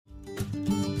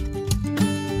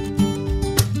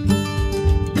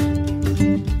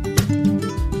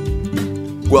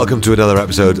welcome to another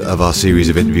episode of our series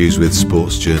of interviews with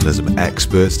sports journalism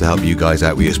experts to help you guys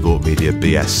out with your sport media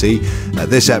BSc.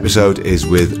 This episode is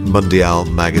with Mundial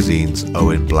Magazine's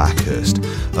Owen Blackhurst.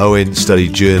 Owen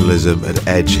studied journalism at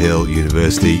Edge Hill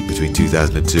University between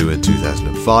 2002 and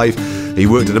 2005. He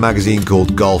worked at a magazine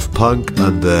called Golf Punk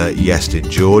under Iestyn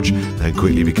George and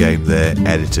quickly became their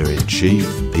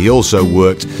editor-in-chief. He also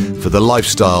worked for the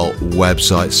lifestyle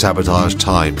website Sabotage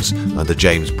Times under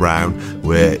James Brown,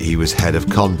 where he was head of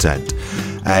content.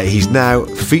 He's now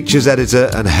features editor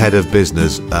and head of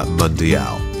business at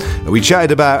Mundial. We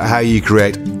chatted about how you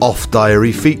create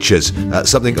off-diary features,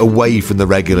 something away from the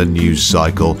regular news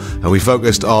cycle, and we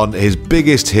focused on his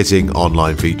biggest hitting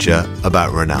online feature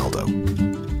about Ronaldo.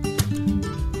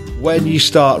 When you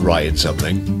start writing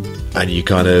something and you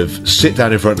kind of sit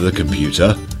down in front of the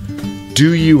computer,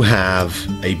 do you have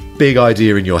a big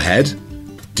idea in your head?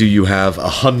 Do you have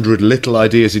 100 little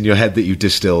ideas in your head that you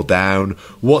distill down?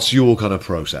 What's your kind of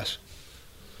process?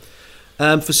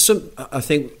 For some, I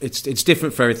think it's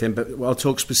different for everything, but I'll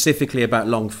talk specifically about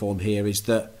long form here, is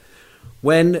that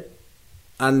when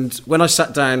I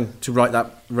sat down to write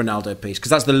that Ronaldo piece,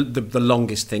 because that's the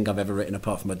longest thing I've ever written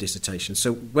apart from my dissertation.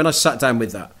 So when I sat down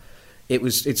with that,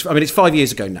 it's 5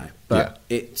 years ago now, but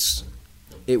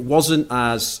it wasn't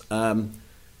as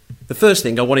the first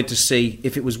thing I wanted to see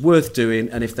if it was worth doing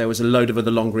and if there was a load of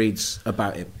other long reads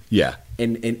about him. Yeah.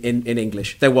 In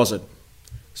English, there wasn't.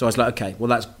 So I was like, okay,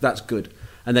 well that's good.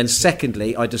 And then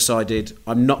secondly, I decided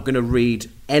I'm not going to read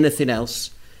anything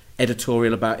else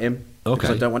editorial about him. Okay.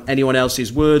 Because I don't want anyone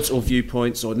else's words or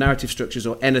viewpoints or narrative structures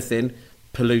or anything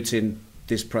polluting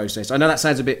this process. I know that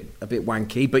sounds a bit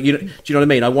wanky, but do you know what I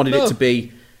mean? I wanted it to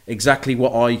be exactly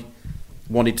what I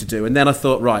wanted to do. And then I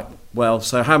thought, right, well,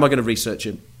 so how am I going to research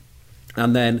him?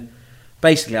 And then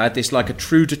basically I had this like a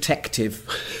true detective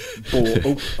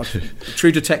board, a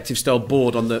true detective style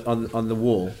board on the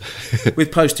wall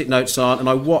with post-it notes on, and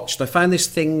I found this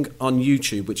thing on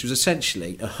YouTube which was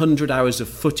essentially 100 hours of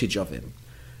footage of him,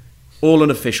 all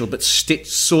unofficial, but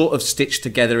stitched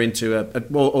together into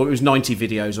or it was 90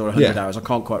 videos or 100 hours, I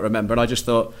can't quite remember. And I just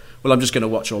thought, well, I'm just going to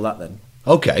watch all that then.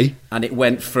 Okay. And it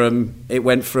went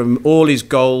from all his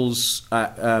goals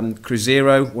at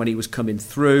Cruzeiro when he was coming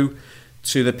through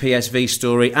to the PSV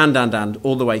story and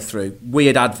all the way through.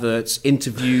 Weird adverts,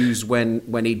 interviews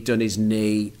when he'd done his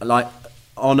knee, like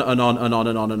on and on and on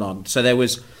and on and on. So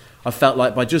I felt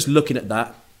like by just looking at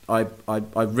that, I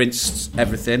rinsed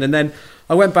everything. And then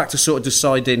I went back to sort of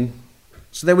deciding.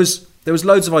 So there was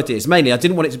loads of ideas. Mainly, I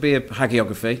didn't want it to be a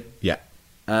hagiography. Yeah.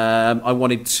 I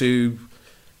wanted to.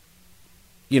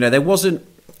 There wasn't.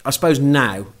 I suppose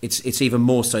now it's even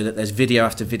more so that there's video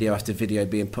after video after video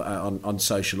being put out on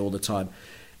social all the time.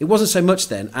 It wasn't so much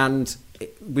then, and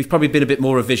we've probably been a bit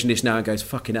more revisionist now and goes,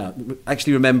 fucking hell,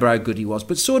 actually remember how good he was.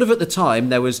 But sort of at the time,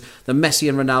 there was the Messi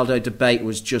and Ronaldo debate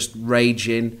was just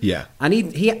raging. Yeah.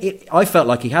 And I felt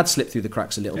like he had slipped through the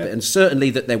cracks a little bit, and certainly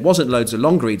that there wasn't loads of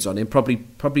long reads on him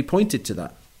probably pointed to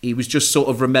that. He was just sort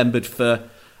of remembered for,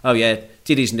 oh yeah,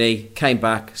 did his knee, came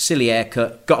back, silly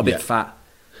haircut, got a bit fat.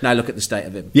 Now look at the state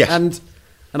of him. Yes.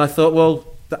 And I thought, well,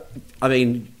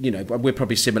 we're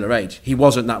probably similar age. He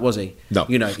wasn't that, was he? No.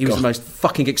 He was the most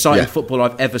fucking exciting footballer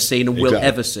I've ever seen and will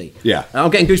ever see. Yeah. And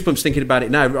I'm getting goosebumps thinking about it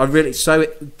now.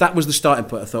 That was the starting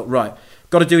point. I thought, right,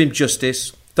 got to do him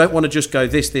justice. Don't want to just go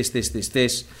this.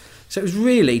 So it was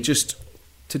really just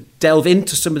to delve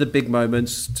into some of the big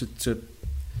moments,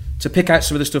 to pick out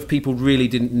some of the stuff people really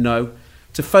didn't know,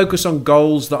 to focus on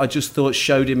goals that I just thought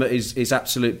showed him at his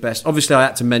absolute best. Obviously, I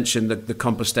had to mention the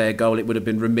Compostela goal. It would have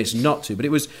been remiss not to, but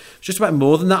it was just about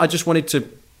more than that. I just wanted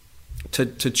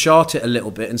to chart it a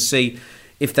little bit and see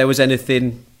if there was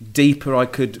anything deeper I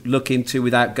could look into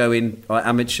without going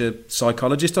amateur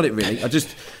psychologist on it. Really, I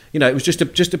just, it was just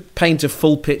to paint a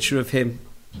full picture of him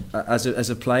as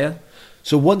a player.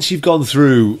 So once you've gone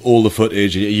through all the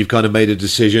footage, you've kind of made a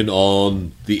decision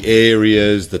on the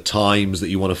areas, the times that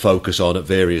you want to focus on at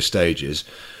various stages.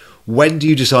 When do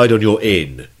you decide on your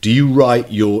in? Do you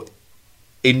write your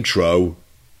intro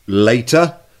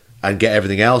later and get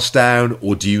everything else down,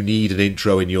 or do you need an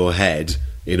intro in your head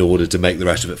in order to make the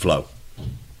rest of it flow?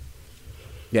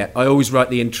 Yeah, I always write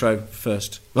the intro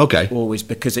first. Okay. Always,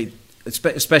 because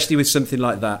especially with something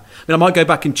like that. I might go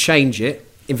back and change it.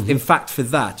 In fact, for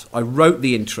that, I wrote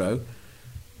the intro,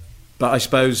 but I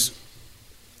suppose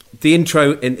the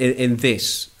intro in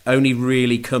this only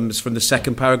really comes from the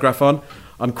second paragraph on.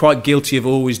 I'm quite guilty of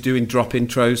always doing drop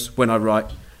intros when I write,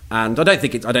 and I don't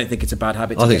think it's a bad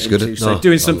habit to get into. So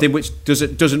doing something which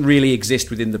doesn't really exist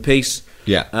within the piece,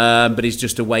 but is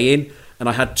just a way in. And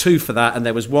I had 2 for that, and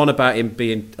there was one about him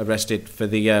being arrested for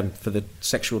the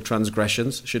sexual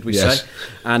transgressions, should we say?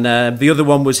 And the other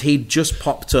one was he'd just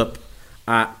popped up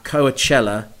at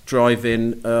Coachella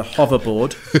driving a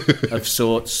hoverboard of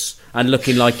sorts and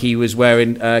looking like he was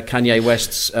wearing Kanye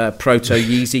West's Proto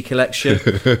Yeezy collection.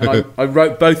 And I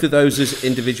wrote both of those as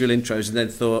individual intros, and then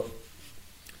thought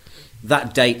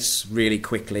that dates really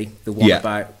quickly. The one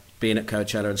about being at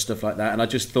Coachella and stuff like that, and I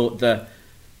just thought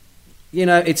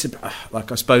it's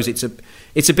I suppose it's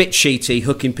a bit cheaty,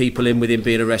 hooking people in with him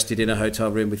being arrested in a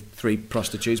hotel room with 3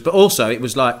 prostitutes. But also, it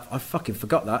was like, I fucking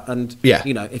forgot that. And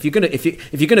if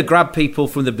you're gonna grab people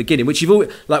from the beginning, which you've always,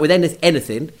 like with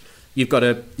anything, you've got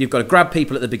to grab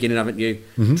people at the beginning, haven't you?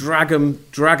 Mm-hmm.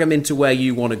 Drag them into where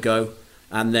you want to go,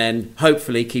 and then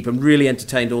hopefully keep them really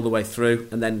entertained all the way through.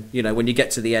 And then when you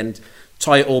get to the end,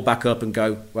 tie it all back up and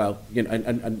go, well,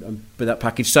 and with that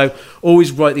package. So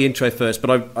always write the intro first,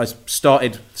 but I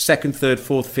started 2nd, 3rd,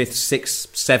 4th, 5th, 6th,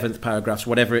 7th paragraphs,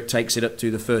 whatever it takes it up to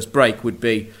the first break would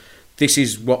be, this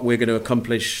is what we're going to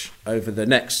accomplish over the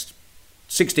next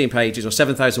 16 pages or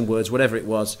 7,000 words, whatever it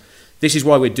was. This is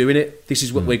why we're doing it. This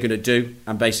is what we're going to do.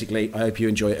 And basically, I hope you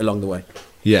enjoy it along the way.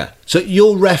 Yeah. So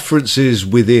your references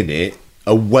within it,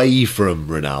 away from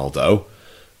Ronaldo,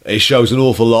 it shows an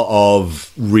awful lot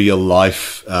of real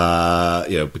life,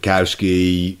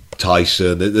 Bukowski,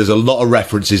 Tyson. There's a lot of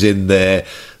references in there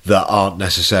that aren't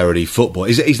necessarily football.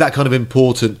 Is that kind of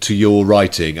important to your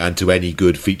writing and to any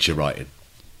good feature writing?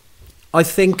 I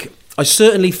think I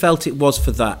certainly felt it was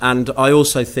for that, and I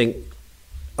also think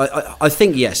I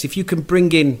think yes. If you can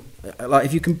bring in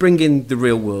the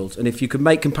real world, and if you can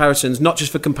make comparisons, not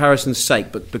just for comparison's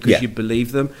sake, but because you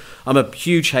believe them. I'm a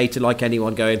huge hater, like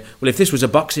anyone, going, well, if this was a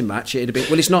boxing match, it'd be,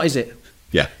 well, it's not, is it?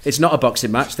 Yeah. It's not a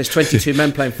boxing match. There's 22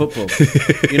 men playing football.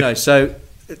 So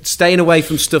staying away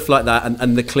from stuff like that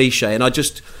and the cliche. And I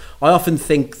often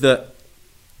think that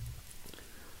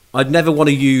I'd never want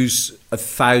to use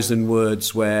 1,000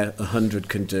 words where 100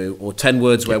 can do, or 10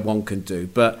 words where 1 can do.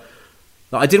 But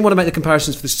I didn't want to make the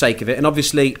comparisons for the sake of it. And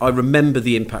obviously, I remember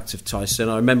the impact of Tyson.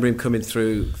 I remember him coming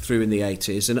through in the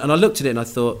 80s. And I looked at it and I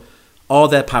thought, are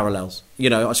there parallels?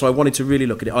 So I wanted to really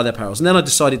look at it. Are there parallels? And then I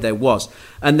decided there was.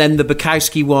 And then the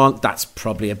Bukowski one, that's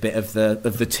probably a bit of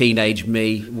the teenage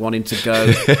me wanting to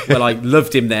go, well, I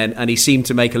loved him then, and he seemed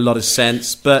to make a lot of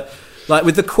sense. But like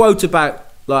with the quote about,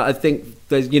 like, I think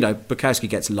there's, Bukowski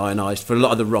gets lionised for a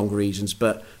lot of the wrong reasons,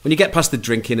 but when you get past the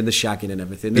drinking and the shagging and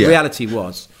everything, the reality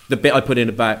was the bit I put in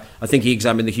about, I think he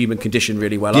examined the human condition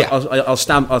really well. Yeah. I'll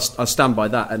stand by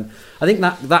that, and I think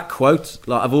that quote,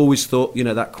 like I've always thought,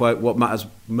 that quote, what matters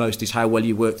most is how well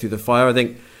you work through the fire. I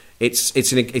think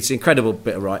it's an incredible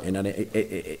bit of writing, and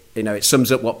it sums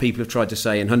up what people have tried to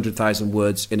say in 100,000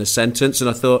 words in a sentence. And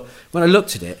I thought, when I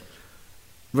looked at it,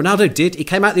 Ronaldo did. He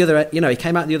came out the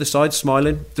other side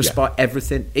smiling despite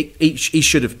everything. He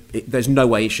should have. There's no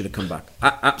way he should have come back.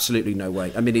 Absolutely no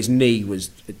way. I mean, his knee was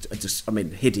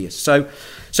hideous. So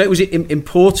it was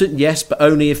important, yes, but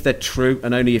only if they're true,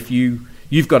 and only if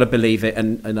you've got to believe it.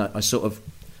 And I sort of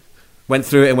went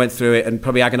through it and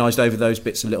probably agonised over those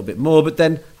bits a little bit more. But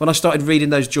then when I started reading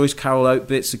those Joyce Carol Oates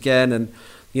bits again, and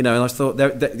I thought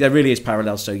there really is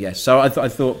parallels. So yes. So I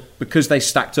thought because they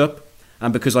stacked up,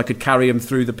 and because I could carry them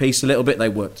through the piece a little bit, they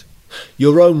worked.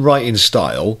 Your own writing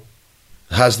style,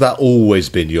 has that always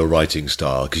been your writing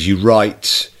style? Because you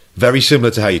write very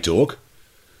similar to how you talk.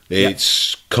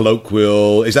 It's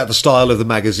colloquial. Is that the style of the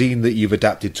magazine that you've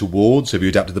adapted towards? Have you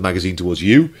adapted the magazine towards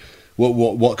you?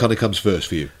 What kind of comes first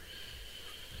for you?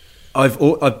 I've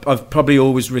probably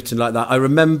always written like that. I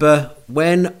remember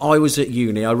when I was at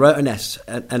uni, I wrote an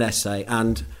essay,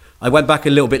 and I went back a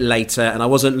little bit later, and I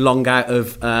wasn't long out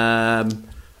of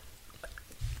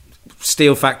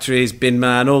steel factories, bin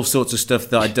man, all sorts of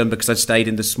stuff that I'd done because I'd stayed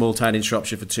in the small town in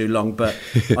Shropshire for too long. But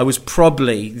I was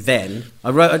probably then, I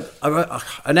wrote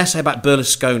an essay about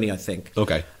Berlusconi, I think.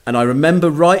 Okay. And I remember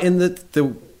writing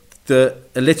the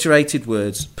alliterated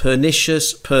words,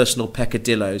 pernicious personal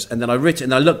peccadillos. And then I wrote it,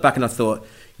 and I looked back and I thought,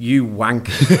 you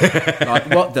wanker. Like,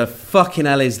 what the fucking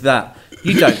hell is that?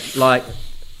 You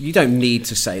don't need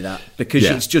to say that, because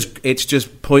it's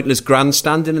just pointless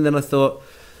grandstanding. And then I thought,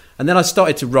 and then I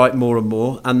started to write more and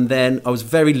more, and then I was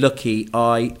very lucky.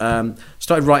 I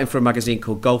started writing for a magazine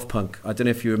called Golf Punk. I don't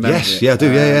know if you remember it. Yes, yeah, I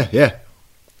do.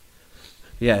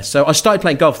 Yeah, so I started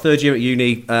playing golf third year at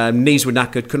uni. Knees were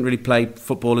knackered, couldn't really play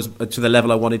football to the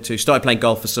level I wanted to. Started playing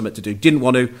golf for something to do. Didn't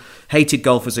want to. Hated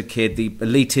golf as a kid. The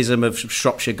elitism of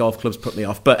Shropshire golf clubs put me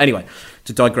off. But anyway,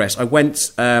 to digress, I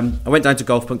went down to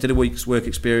Golf Punk, did a week's work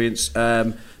experience.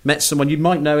 Met someone, you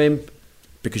might know him,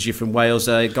 because you're from Wales,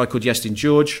 a guy called Iestyn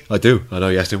George. I do. I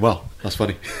know Iestyn well. That's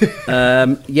funny.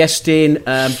 Iestyn,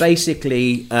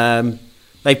 basically,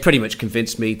 they pretty much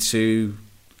convinced me to...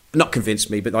 Not convinced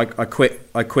me, but I quit.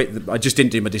 I just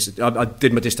didn't do my I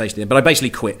did my dissertation then, but I basically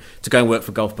quit to go and work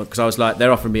for Golf Punt because I was like,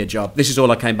 they're offering me a job. This is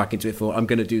all I came back into it for. I'm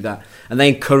going to do that. And they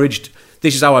encouraged...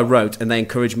 This is how I wrote, and they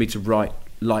encouraged me to write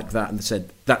like that, and they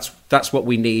said, that's what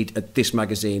we need at this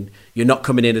magazine. You're not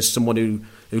coming in as someone who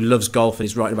loves golf and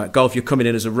is writing about golf. You're coming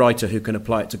in as a writer who can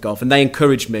apply it to golf. And they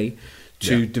encouraged me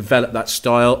to develop that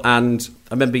style. And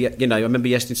I remember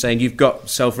Iestyn saying, you've got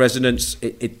self-resonance.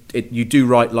 You do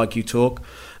write like you talk.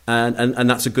 And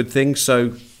that's a good thing. So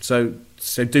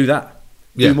do that.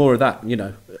 Do more of that.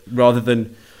 Rather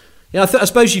than, I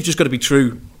suppose you've just got to be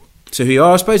true to who you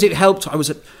are. I suppose it helped. I was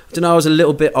a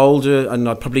little bit older, and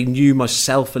I probably knew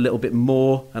myself a little bit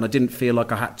more, and I didn't feel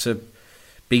like I had to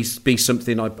be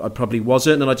something I probably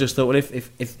wasn't. And I just thought, well,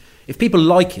 if people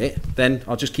like it, then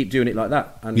I'll just keep doing it like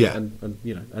that. And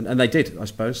they did, I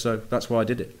suppose. So that's why I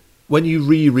did it. When you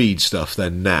reread stuff,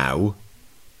 then now,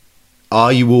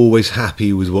 are you always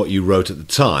happy with what you wrote at the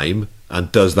time, and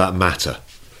does that matter?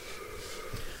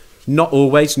 Not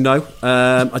always, no.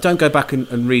 I don't go back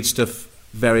and read stuff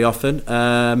very often.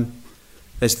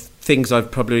 There's things I've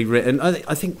probably written. I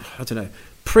don't know.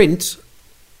 Print,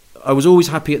 I was always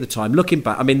happy at the time. Looking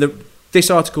back, I mean, this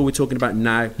article we're talking about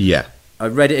now, I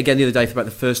read it again the other day for about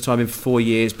the first time in 4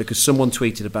 years because someone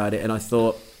tweeted about it, and I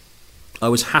thought I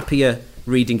was happier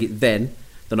reading it then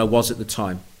than I was at the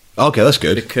time. Okay, that's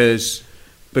good. Because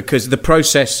the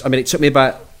process, I mean, it took me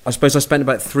I spent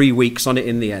about 3 weeks on it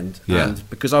in the end. Yeah. And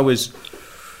because it was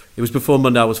before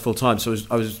Monday I was full time, so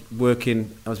I was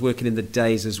working in the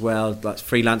days as well, like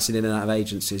freelancing in and out of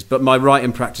agencies. But my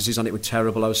writing practices on it were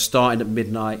terrible. I was starting at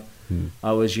midnight.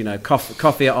 I was,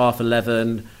 coffee at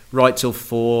 11:30, write till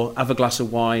 4, have a glass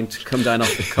of wine to come down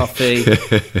off the coffee,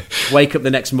 wake up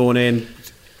the next morning,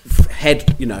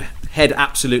 head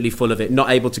absolutely full of it, not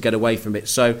able to get away from it.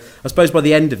 So I suppose by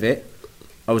the end of it,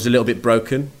 I was a little bit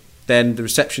broken. Then the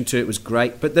reception to it was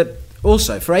great, but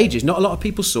also for ages, not a lot of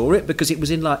people saw it because it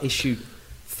was in like issue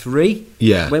 3.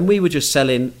 Yeah. When we were just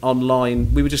selling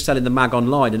online, we were just selling the mag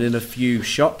online and in a few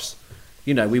shops.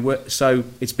 So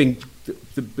it's been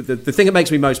the thing that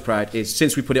makes me most proud is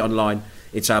since we put it online,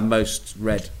 it's our most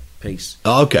read piece.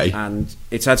 Oh, okay. And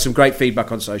it's had some great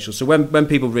feedback on social. So when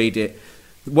people read it,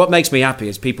 what makes me happy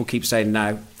is people keep saying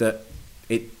now that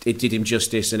it did him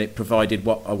justice and it provided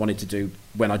what I wanted to do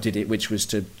when I did it, which was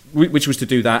to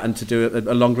do that and to do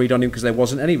a long read on him because there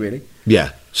wasn't any really.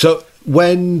 Yeah. So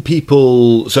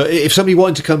if somebody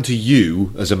wanted to come to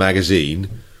you as a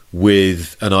magazine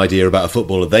with an idea about a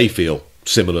footballer they feel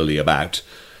similarly about,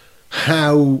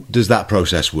 how does that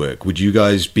process work? Would you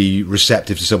guys be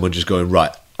receptive to someone just going,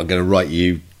 right, I'm going to write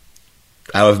you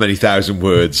however many thousand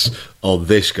words on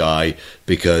this guy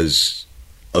because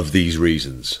of these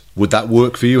reasons? Would that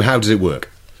work for you? How does it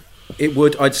work? It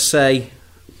would. I'd say,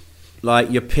 like,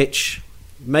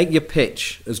 make your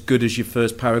pitch as good as your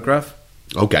first paragraph.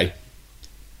 Okay.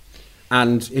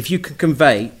 And if you can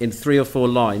convey in 3 or 4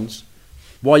 lines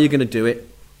why you're going to do it,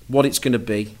 what it's going to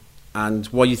be, and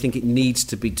why you think it needs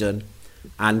to be done,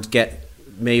 and get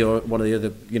me or one of the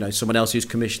other, someone else who's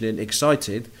commissioning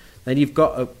excited, then you've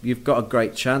got a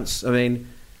great chance. I mean,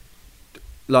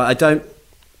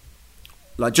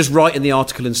 just writing the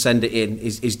article and send it in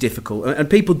is difficult, and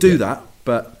people do that.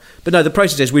 But no, the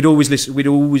process is we'd always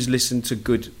listen to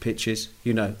good pitches,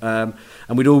 and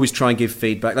we'd always try and give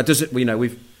feedback. That doesn't,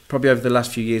 we've probably over the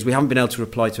last few years we haven't been able to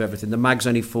reply to everything. The mag's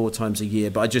only 4 times a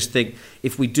year, but I just think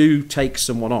if we do take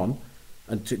someone on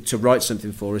and to write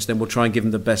something for us, then we'll try and give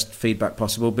them the best feedback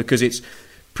possible, because it's a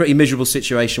pretty miserable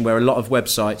situation where a lot of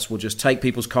websites will just take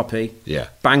people's copy,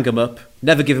 bang them up,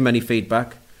 never give them any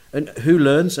feedback. And who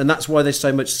learns? And that's why there's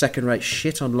so much second-rate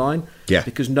shit online. Yeah.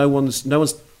 Because no one's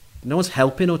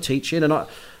helping or teaching. And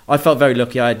I felt very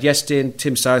lucky. I had Iestyn,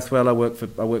 Tim Southwell. I worked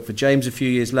for James a few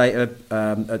years later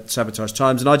at Sabotage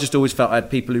Times, and I just always felt I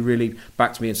had people who really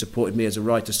backed me and supported me as a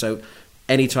writer. So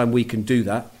anytime we can do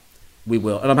that, we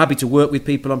will. And I'm happy to work with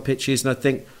people on pitches. And I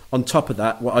think on top of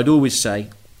that, what I'd always say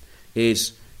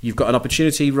is you've got an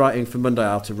opportunity writing for Monday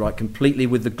Owl to write completely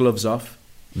with the gloves off.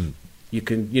 Mm. You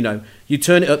can, you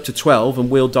turn it up to 12 and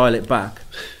we'll dial it back,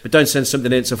 but don't send something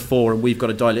in it's a 4 and we've got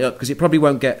to dial it up, because it probably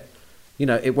won't get,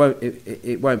 it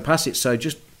won't pass it. So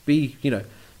just be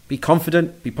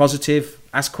confident, be positive,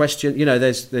 ask questions.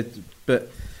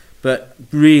 But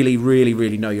really, really,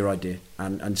 really know your idea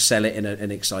and sell it in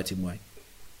an exciting way.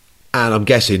 And I'm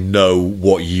guessing know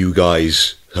what you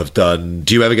guys have done.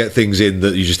 Do you ever get things in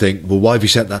that you just think, well, why have you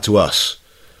sent that to us?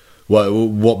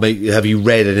 Have you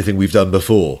read anything we've done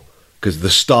before? Because the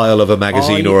style of a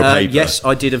magazine or a paper. Yes,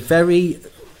 I did a very.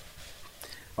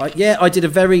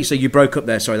 So you broke up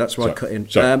there. Sorry, that's why I cut in.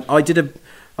 I did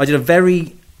a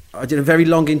very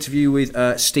long interview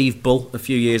with Steve Bull a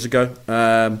few years ago.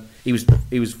 He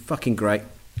was fucking great.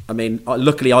 I mean,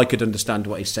 luckily I could understand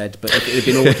what he said, but if it had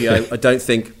been audio, I don't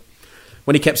think.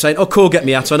 When he kept saying, "Oh, cool, get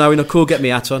me hat on, Owen, oh, cool, get me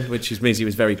hat on," which means he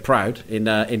was very proud in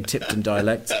Tipton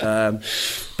dialect.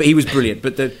 But he was brilliant.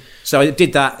 So I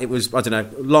did that. It was, I don't know,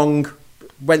 long.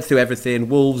 Went through everything: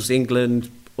 Wolves, England,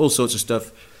 all sorts of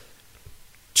stuff.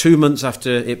 2 months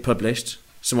after it published,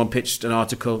 someone pitched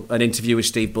an interview with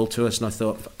Steve Bull to us, and I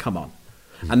thought, come on.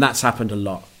 And that's happened a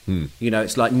lot.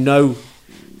 It's like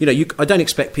I don't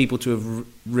expect people to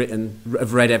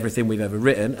have read everything we've ever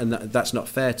written, and that's not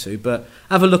fair to. But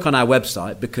have a look on our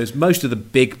website, because most of the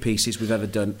big pieces we've ever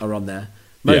done are on there.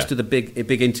 Most of the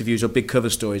big interviews or big cover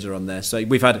stories are on there. So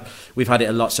we've had it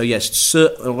a lot. So yes,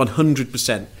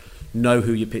 100% know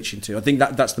who you're pitching to. I think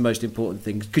that's the most important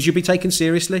thing, because you'll be taken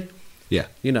seriously. Yeah.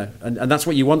 And that's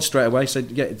what you want straight away. So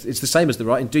yeah, it's the same as the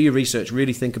writing. Do your research.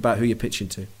 Really think about who you're pitching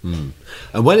to.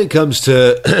 And when it comes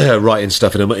to writing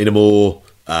stuff in a more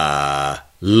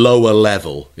lower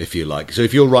level, if you like. So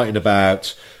if you're writing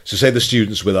about, say the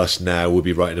students with us now would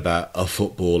be writing about a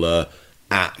footballer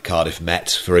at Cardiff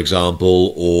Met, for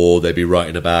example, or they'd be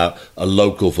writing about a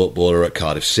local footballer at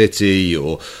Cardiff City,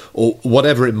 or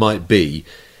whatever it might be.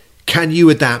 Can you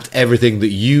adapt everything that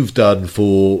you've done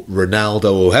for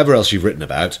Ronaldo or whoever else you've written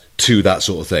about to that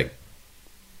sort of thing?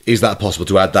 Is that possible,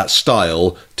 to add that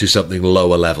style to something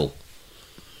lower level?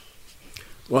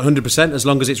 100%, as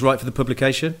long as it's right for the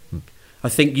publication. I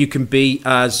think you can be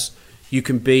as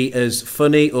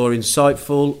funny or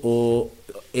insightful, or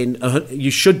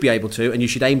you should be able to, and you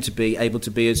should aim to be able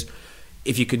to be as.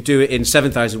 If you can do it in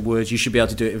 7,000 words, you should be able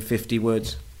to do it in 50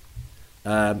 words.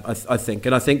 I think,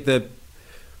 and I think I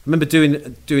remember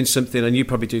doing something, and you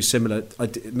probably do similar.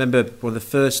 Remember one of the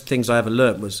first things I ever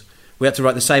learnt was we had to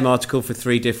write the same article for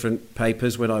 3 different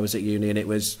papers when I was at uni, and it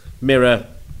was Mirror,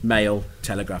 Mail,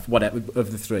 Telegraph, whatever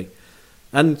of the 3.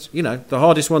 And the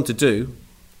hardest one to do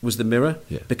was the Mirror,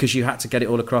 because you had to get it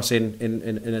all across in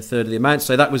a third of the amount.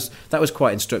 So that was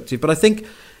quite instructive. But I think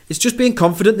it's just being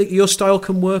confident that your style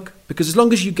can work, because as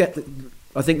long as you get,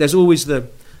 I think there's always the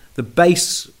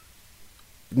base.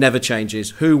 Never changes.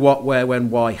 Who, what, where, when,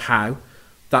 why, how.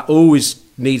 That always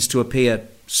needs to appear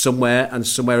somewhere, and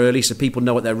somewhere early, so people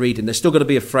know what they're reading. There's still got to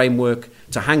be a framework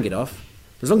to hang it off.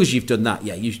 As long as you've done that,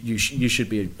 you should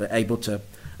be able to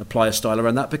apply a style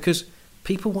around that, because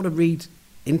people want to read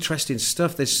interesting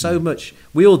stuff. There's so much.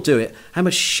 We all do it. How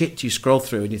much shit do you scroll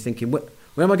through and you're thinking, where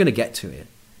am I going to get to here?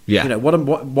 Yeah.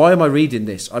 Why am I reading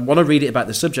this? I want to read it about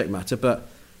the subject matter, but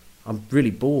I'm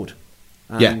really bored.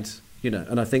 And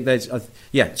and I think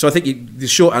so I think the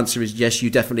short answer is yes, you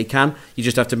definitely can. You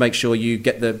just have to make sure you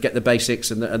get the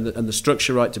basics and the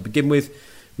structure right to begin with.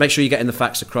 Make sure you're getting the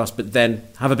facts across, but then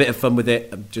have a bit of fun with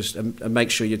it, and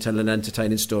make sure you're telling an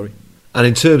entertaining story. And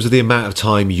in terms of the amount of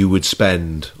time you would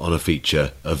spend on a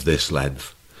feature of this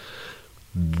length,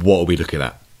 what are we looking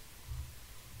at?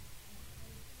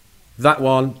 That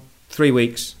one, 3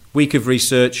 weeks, week of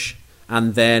research,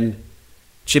 and then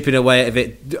chipping away at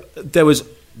it. There was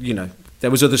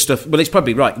other stuff. Well, it's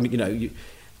probably right.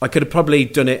 I could have probably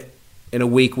done it in a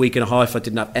week and a half if I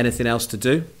didn't have anything else to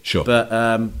do. Sure. But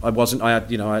I wasn't. I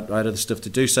had other stuff to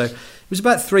do. So it was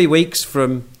about 3 weeks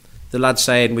from the lad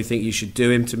saying we think you should do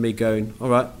him to me going, all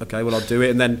right, okay, well I'll do it.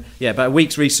 And then about a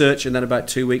week's research, and then about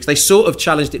 2 weeks. They sort of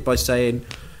challenged it by saying,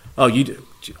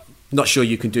 not sure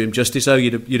you can do him justice. Oh,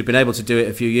 you'd have been able to do it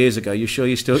a few years ago. You sure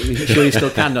you still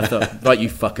can? I thought, right, you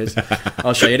fuckers,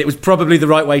 I'll show you. And it was probably the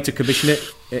right way to commission it.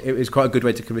 It was quite a good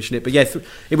way to commission it. But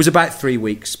it was about 3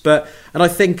 weeks. And I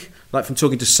think, like from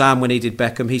talking to Sam when he did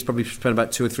Beckham, he's probably spent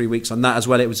about 2 or 3 weeks on that as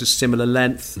well. It was a similar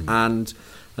length. And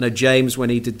I know James, when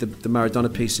he did the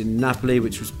Maradona piece in Napoli,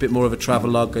 which was a bit more of a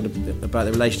travelogue and about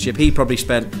the relationship, he probably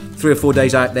spent 3 or 4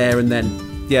 days out there, and then.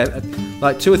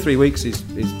 Like 2 or 3 weeks is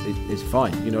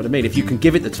fine. You know what I mean? If you can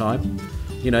give it the time,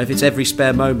 if it's every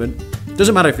spare moment,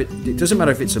 doesn't matter if it doesn't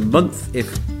matter if it's a month.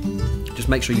 If just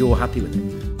make sure you're happy with it.